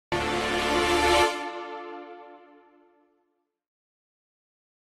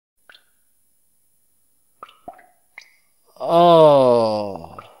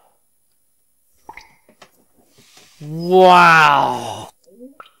Oh. Wow.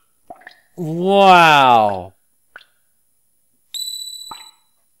 Wow.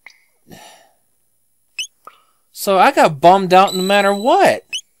 So I got bummed out no matter what.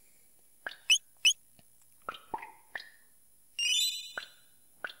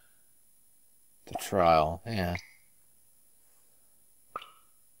 The trial, yeah.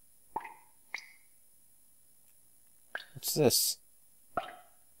 What's this?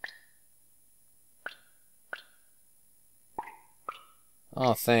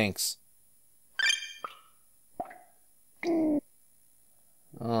 Oh, thanks.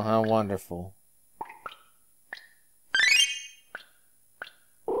 Oh, how wonderful.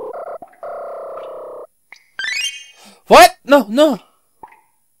 What? No, no.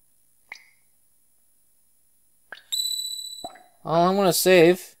 Oh, I'm gonna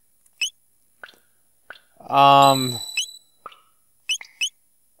save.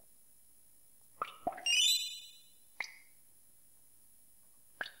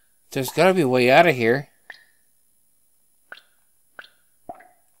 There's gotta be a way out of here.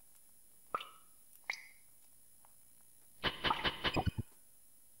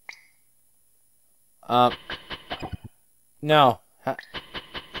 No.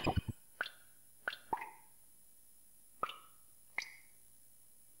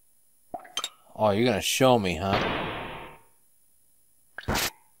 Oh, you're gonna show me, huh?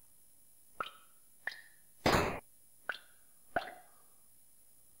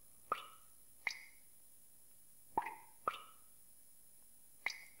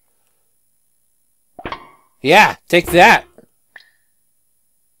 Yeah, take that.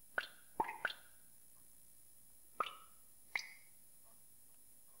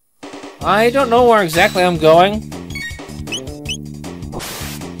 I don't know where exactly I'm going.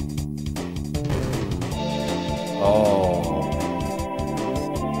 Oh.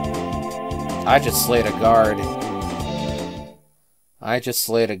 I just slayed a guard.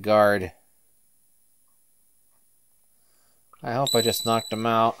 I hope I just knocked him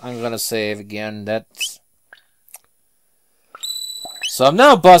out. I'm gonna save again. That's... So I'm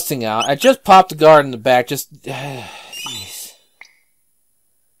now busting out. I just popped the guard in the back. Just... Jeez.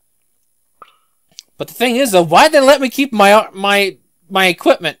 But the thing is, though, why'd they let me keep my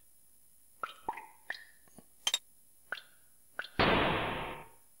equipment?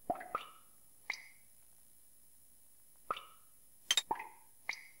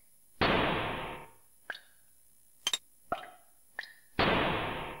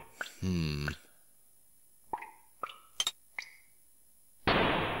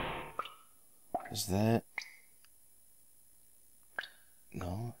 Is that...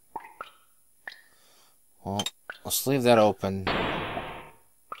 No. Well, let's leave that open. Is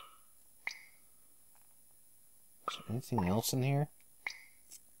there anything else in here?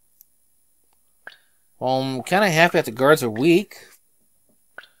 Well, I'm kind of happy that the guards are weak.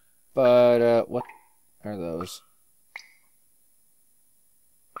 But, what are those?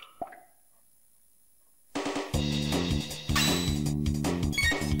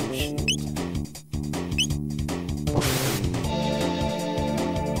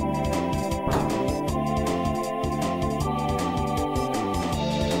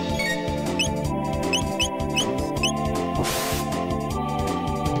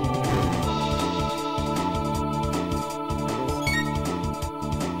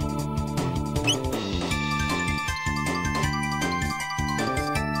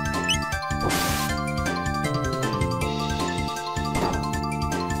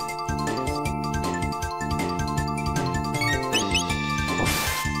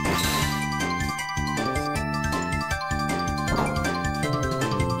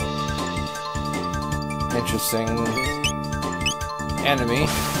 Interesting enemy.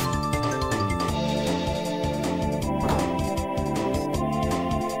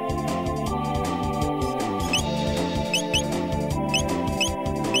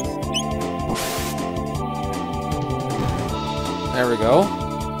 There we go.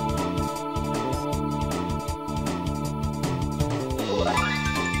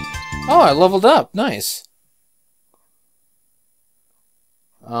 Oh, I leveled up. Nice.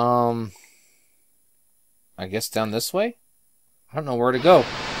 I guess down this way? I don't know where to go.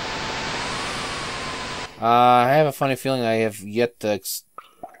 I have a funny feeling I have yet to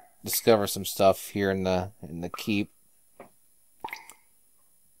discover some stuff here in the keep.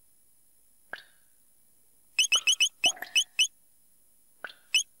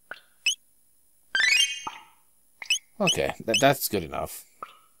 Okay, that's good enough.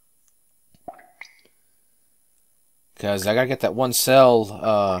 Because I gotta get that one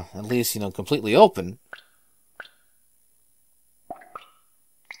cell, at least, completely open.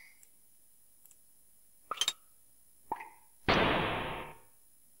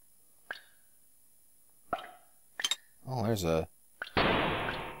 Oh, there's a...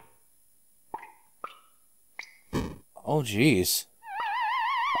 Oh, jeez.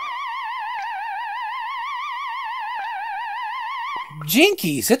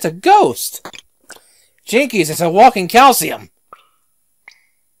 Jinkies, it's a ghost! Jinkies, it's a walking calcium!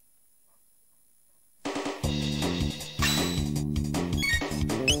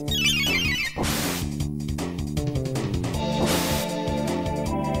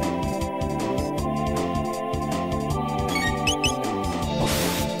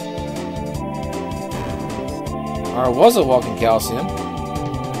 Or it was a walking calcium.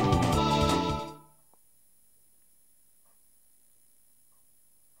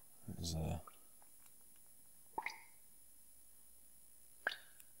 There's a...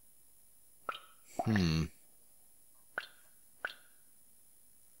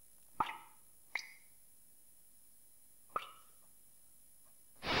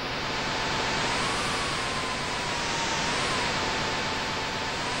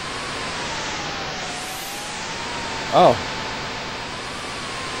 Oh.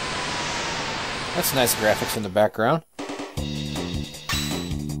 That's nice graphics in the background.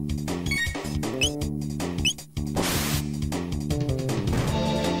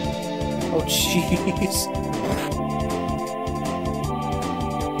 Oh, jeez.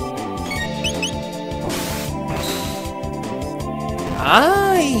 Ow.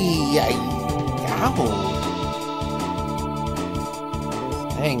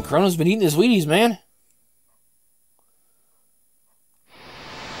 Dang, Chrono's been eating his Wheaties, man.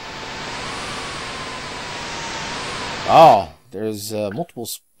 Oh, there's multiple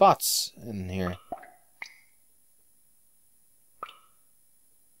spots in here.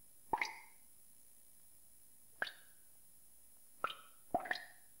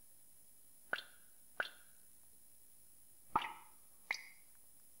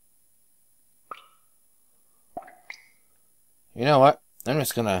 You know what? I'm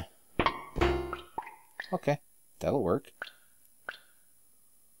just gonna... Okay, that'll work.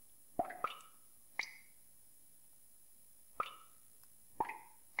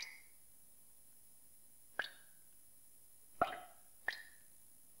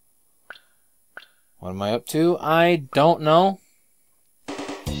 What am I up to? I don't know. I'm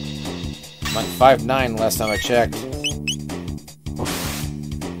at 5'9" last time I checked.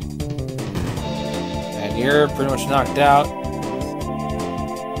 And you're pretty much knocked out.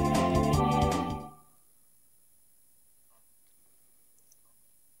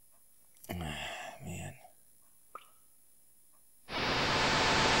 Man.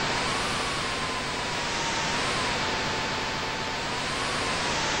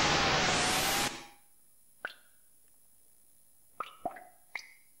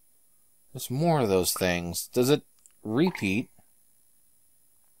 There's more of those things. Does it repeat?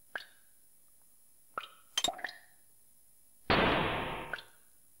 I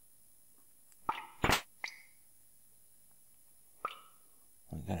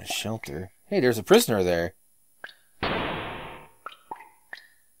got a shelter. Hey, there's a prisoner there.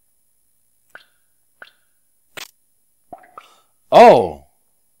 Oh!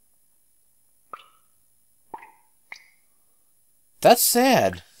 That's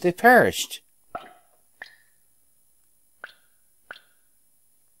sad. They perished.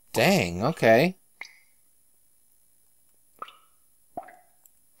 Dang, okay.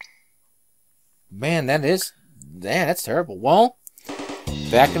 Man, that's terrible. Well,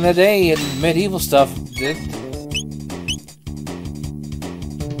 back in the day in medieval stuff, it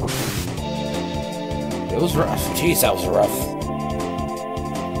was rough. Jeez, that was rough.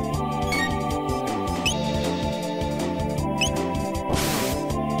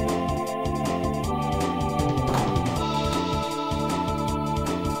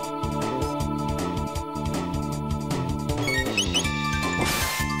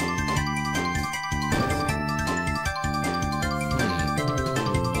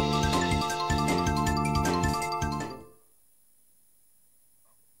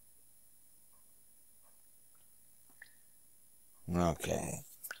 Okay.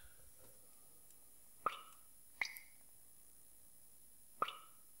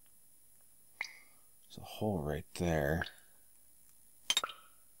 There's a hole right there.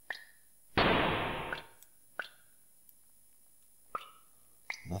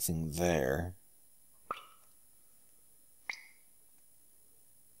 Nothing there.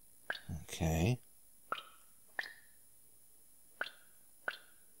 Okay.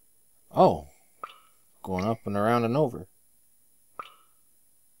 Oh. Going up and around and over.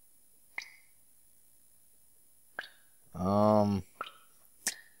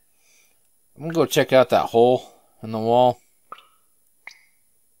 I'm gonna go check out that hole in the wall.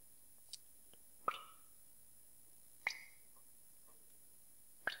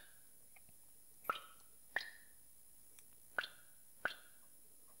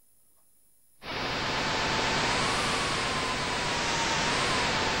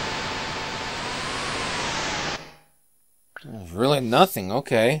 Really nothing.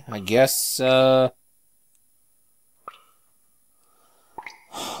 Okay. I guess,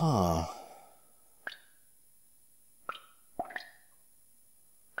 Huh.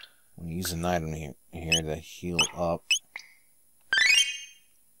 I'm gonna use an item here to heal up.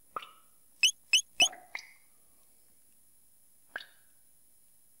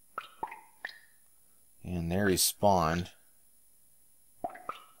 And there he spawned.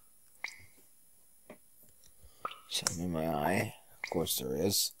 Something in my eye. Of course there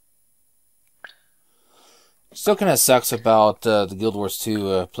is. Still kind of sucks about the Guild Wars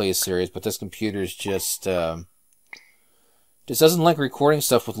 2 play series, but this computer is just doesn't like recording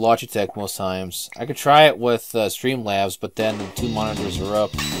stuff with Logitech most times. I could try it with Streamlabs, but then the 2 monitors are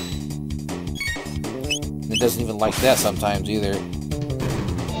up. It doesn't even like that sometimes either.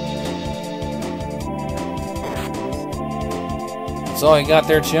 That's all you got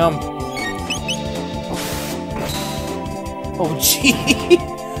there, chum? Oh, gee!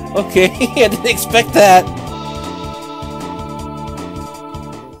 Okay, I didn't expect that!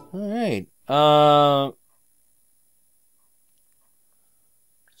 Alright,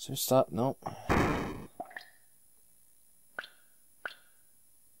 is there stop? Nope.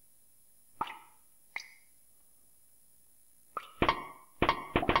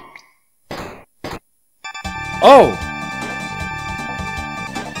 Oh!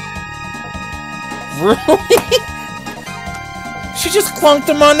 Really? She just clunked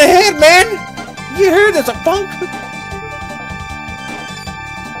him on the head, man! You heard there's a funk?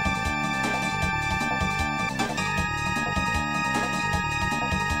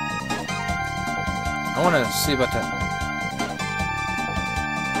 I want to see about that.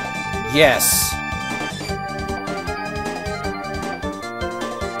 Yes!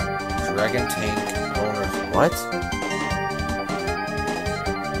 Dragon tank owner. What?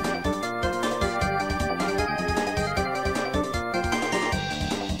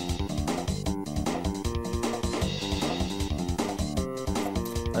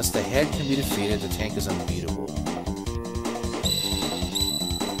 Unless the head can be defeated, the tank is unbeatable.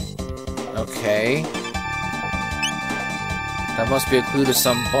 Okay. That must be a clue to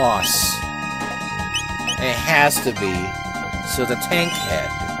some boss. It has to be. So the tank head.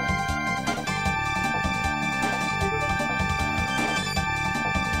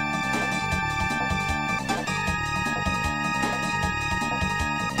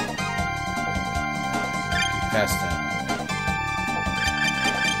 Past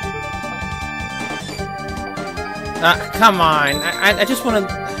that. Come on. I just want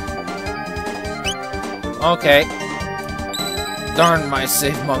to... Okay. Darn my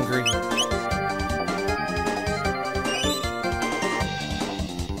safe-mongery.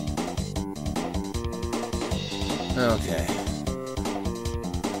 Okay.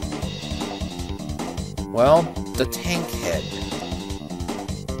 Well, the tank head.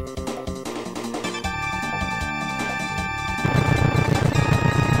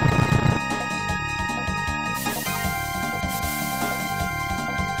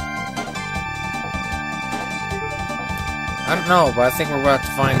 I don't know, but I think we're about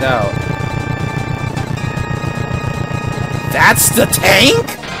to find out. That's the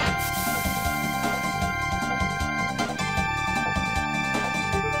tank?!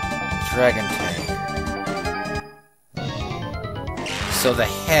 Dragon tank. So the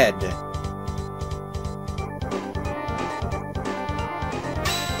head.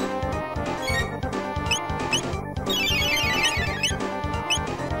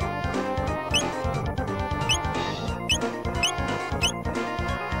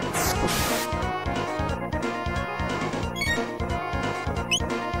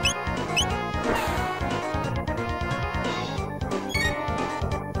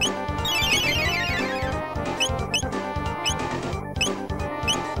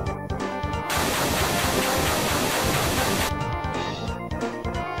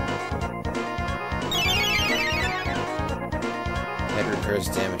 Head repairs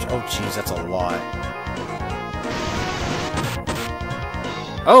damage. Oh, jeez, that's a lot.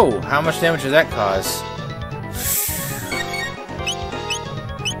 Oh, how much damage did that cause?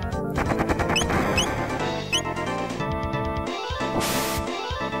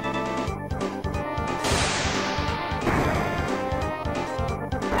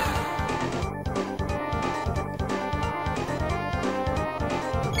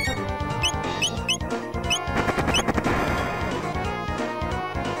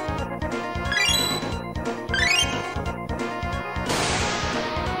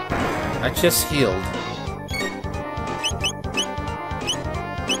 I just healed.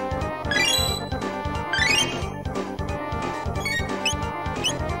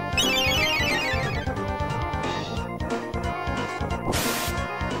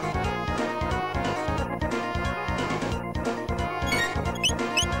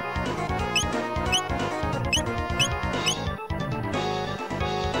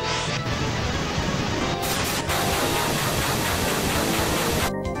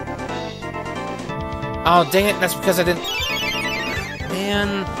 Oh, dang it, that's because I didn't...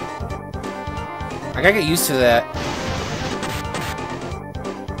 Man... I gotta get used to that.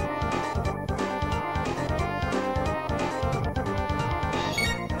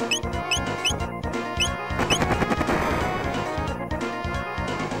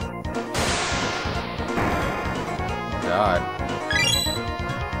 Oh, God.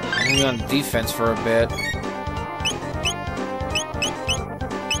 I'm gonna be on defense for a bit.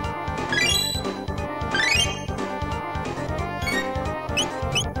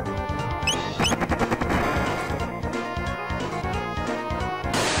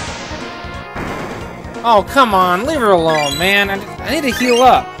 Oh, come on, leave her alone, man. I need to heal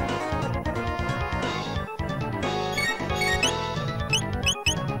up.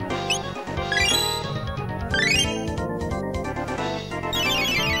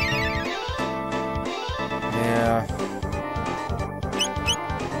 Yeah.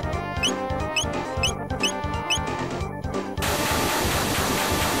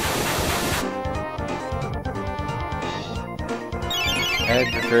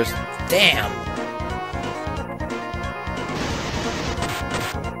 Head first. Damn.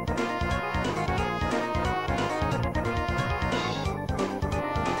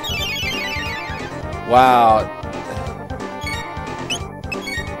 Wow.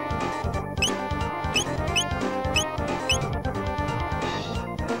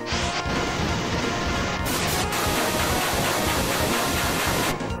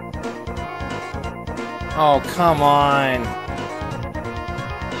 Oh, come on.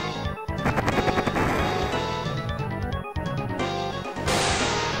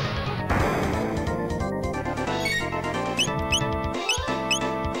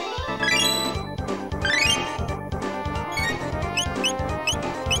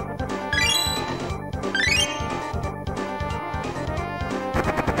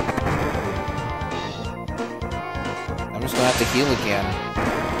 I'm just gonna have to heal again.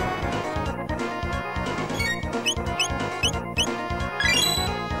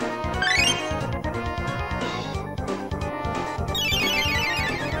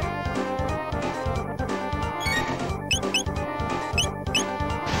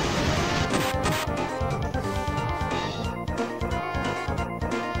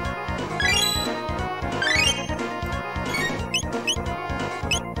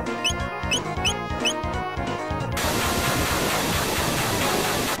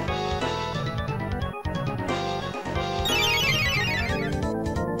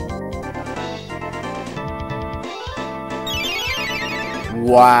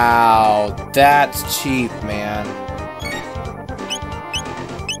 Wow, that's cheap, man.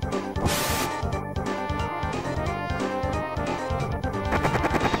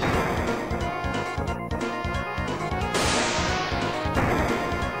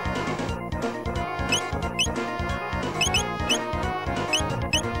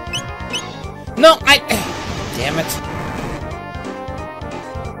 No, damn it.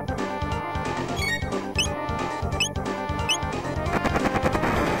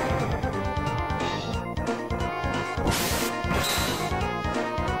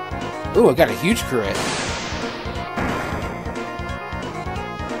 Ooh, I got a huge crit.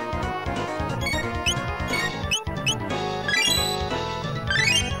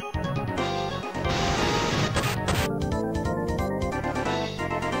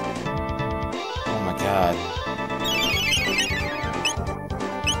 Oh my God.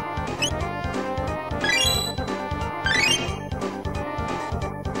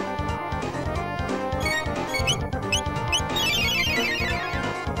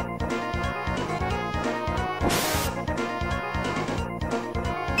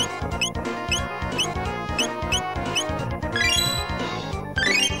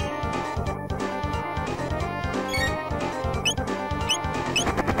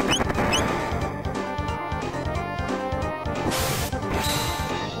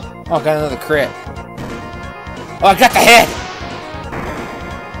 Oh, I got another crit. Oh, I got the head!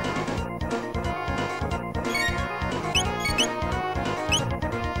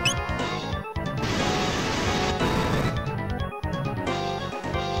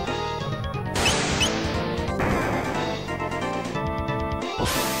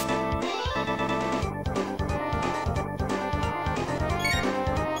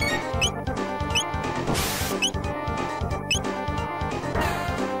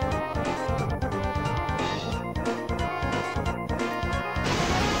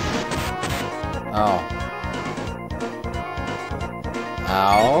 Oh.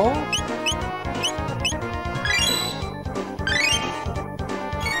 Ow.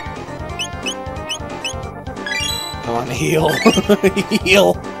 Come on, heal.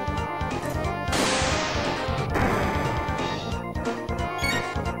 Heal.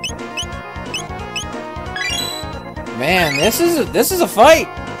 Man, this is a fight.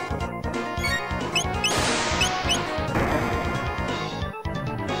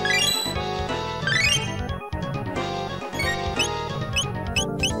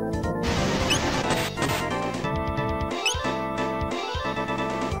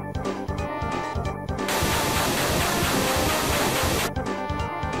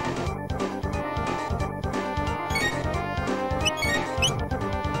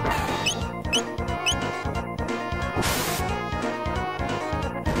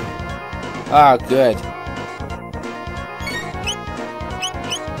 Ah, good.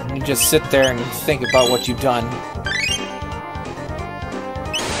 You just sit there and think about what you've done.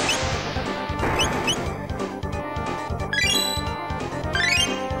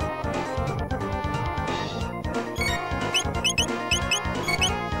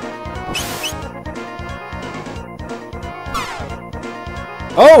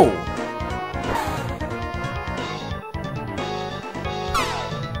 Oh!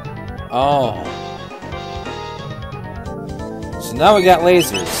 Oh. So now we got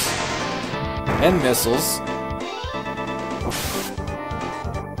lasers. And missiles.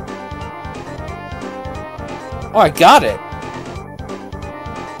 Oh, I got it!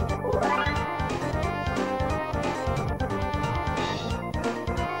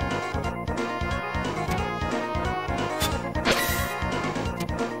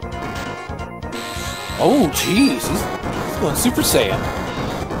 Oh, jeez. He's going Super Saiyan.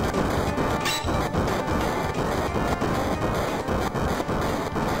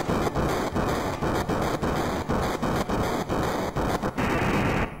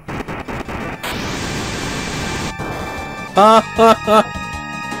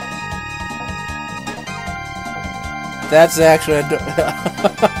 That's actually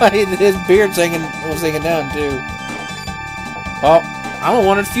his beard's was hanging down too. Oh, I'm a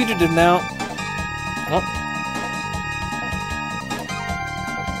wanted fugitive now. Oh.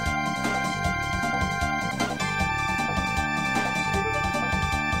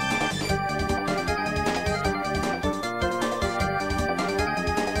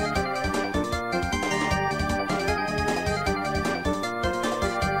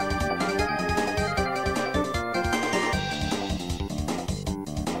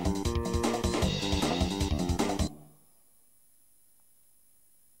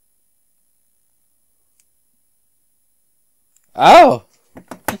 Oh!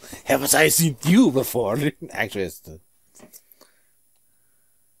 Haven't I seen you before? Actually, it's the...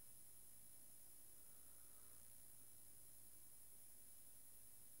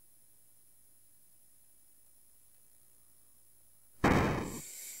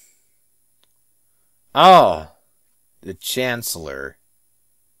 Oh! The Chancellor.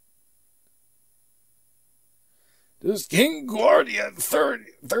 This King Guardian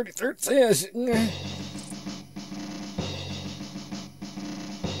 33rd says...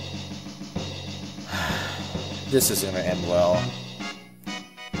 This is gonna end well.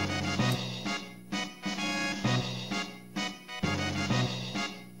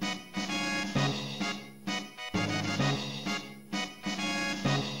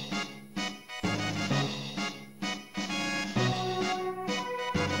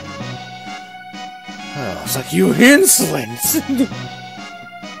 Oh, it's like you insolent!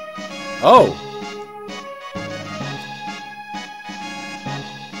 Oh!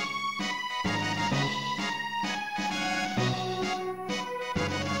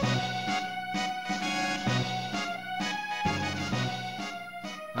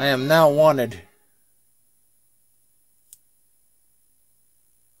 I am now wanted.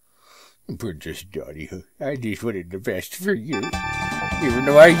 Princess Dottie, I just wanted the best for you, even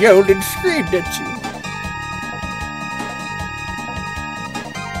though I yelled and screamed at you.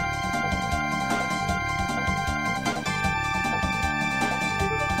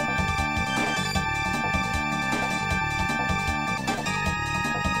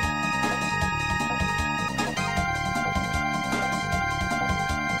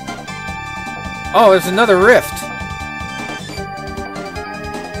 Oh, there's another rift.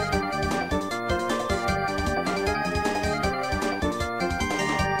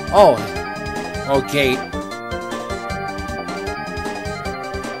 Oh. Okay.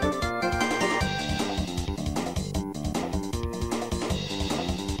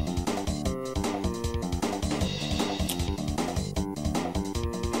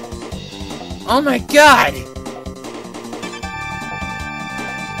 Oh my god!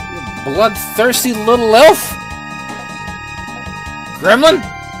 Bloodthirsty little elf? Gremlin?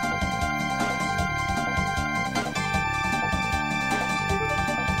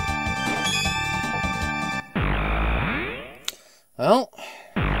 Well...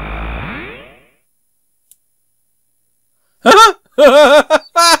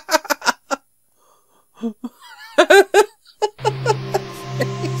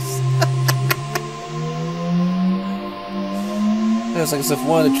 It's like as if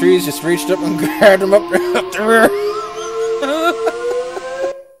one of the trees just reached up and grabbed him up the rear.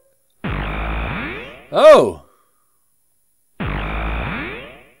 Oh!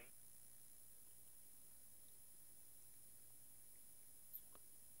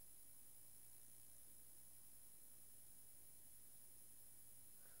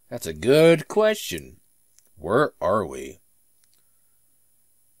 That's a good question. Where are we?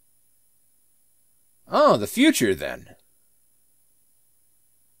 Oh, the future then.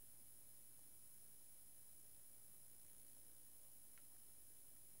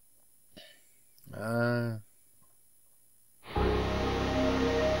 Oh,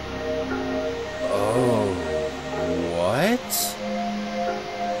 what?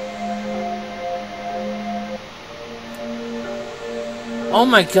 Oh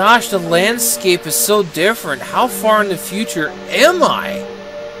my gosh, the landscape is so different. How far in the future am I?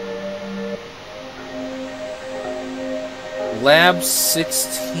 Lab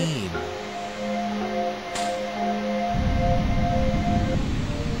 16.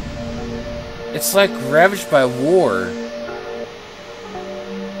 It's like ravaged by war.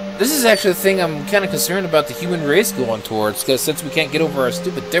 This is actually the thing I'm kind of concerned about the human race going towards, because since we can't get over our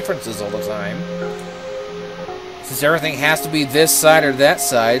stupid differences all the time, since everything has to be this side or that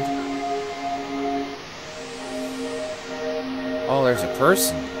side. Oh, there's a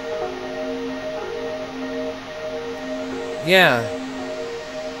person. Yeah.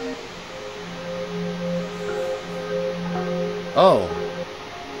 Oh.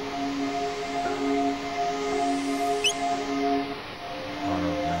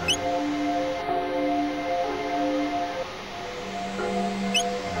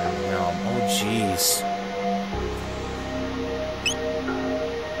 Oh, jeez.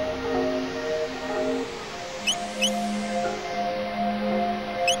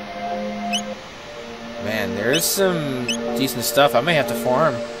 Man, there's some decent stuff. I may have to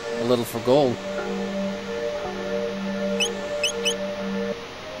farm a little for gold.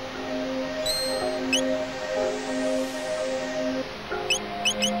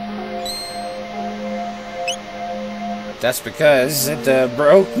 That's because it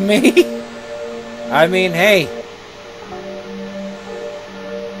broke me. I mean, hey.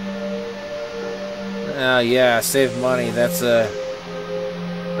 Yeah, save money. That's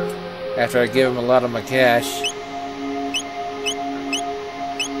after I give him a lot of my cash.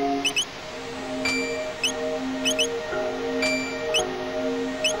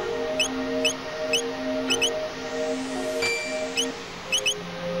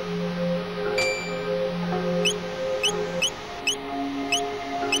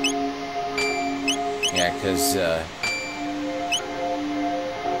 Yeah, because of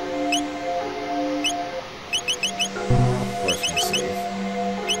course we save.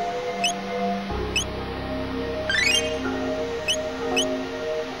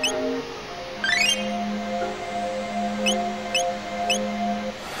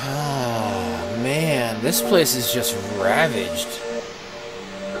 Man, this place is just ravaged.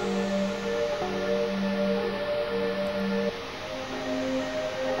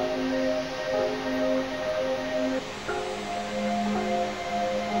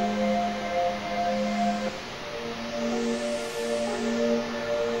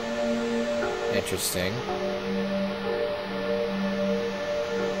 Interesting.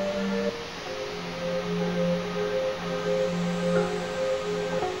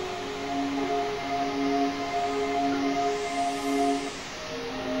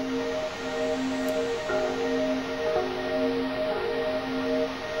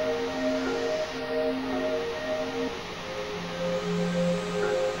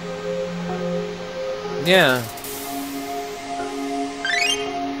 Yeah.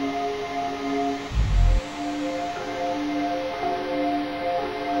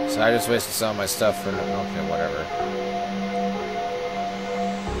 So I just wasted some of my stuff for okay, whatever.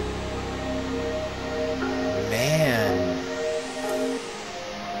 Man.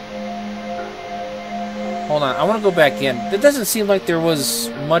 Hold on, I want to go back in. It doesn't seem like there was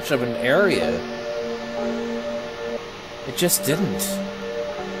much of an area. It just didn't.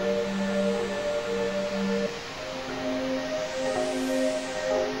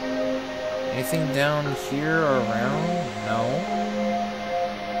 Anything down here or around? No.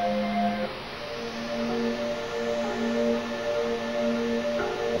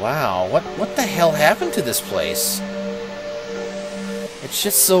 Wow, what the hell happened to this place? It's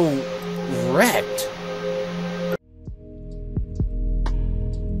just so wrecked.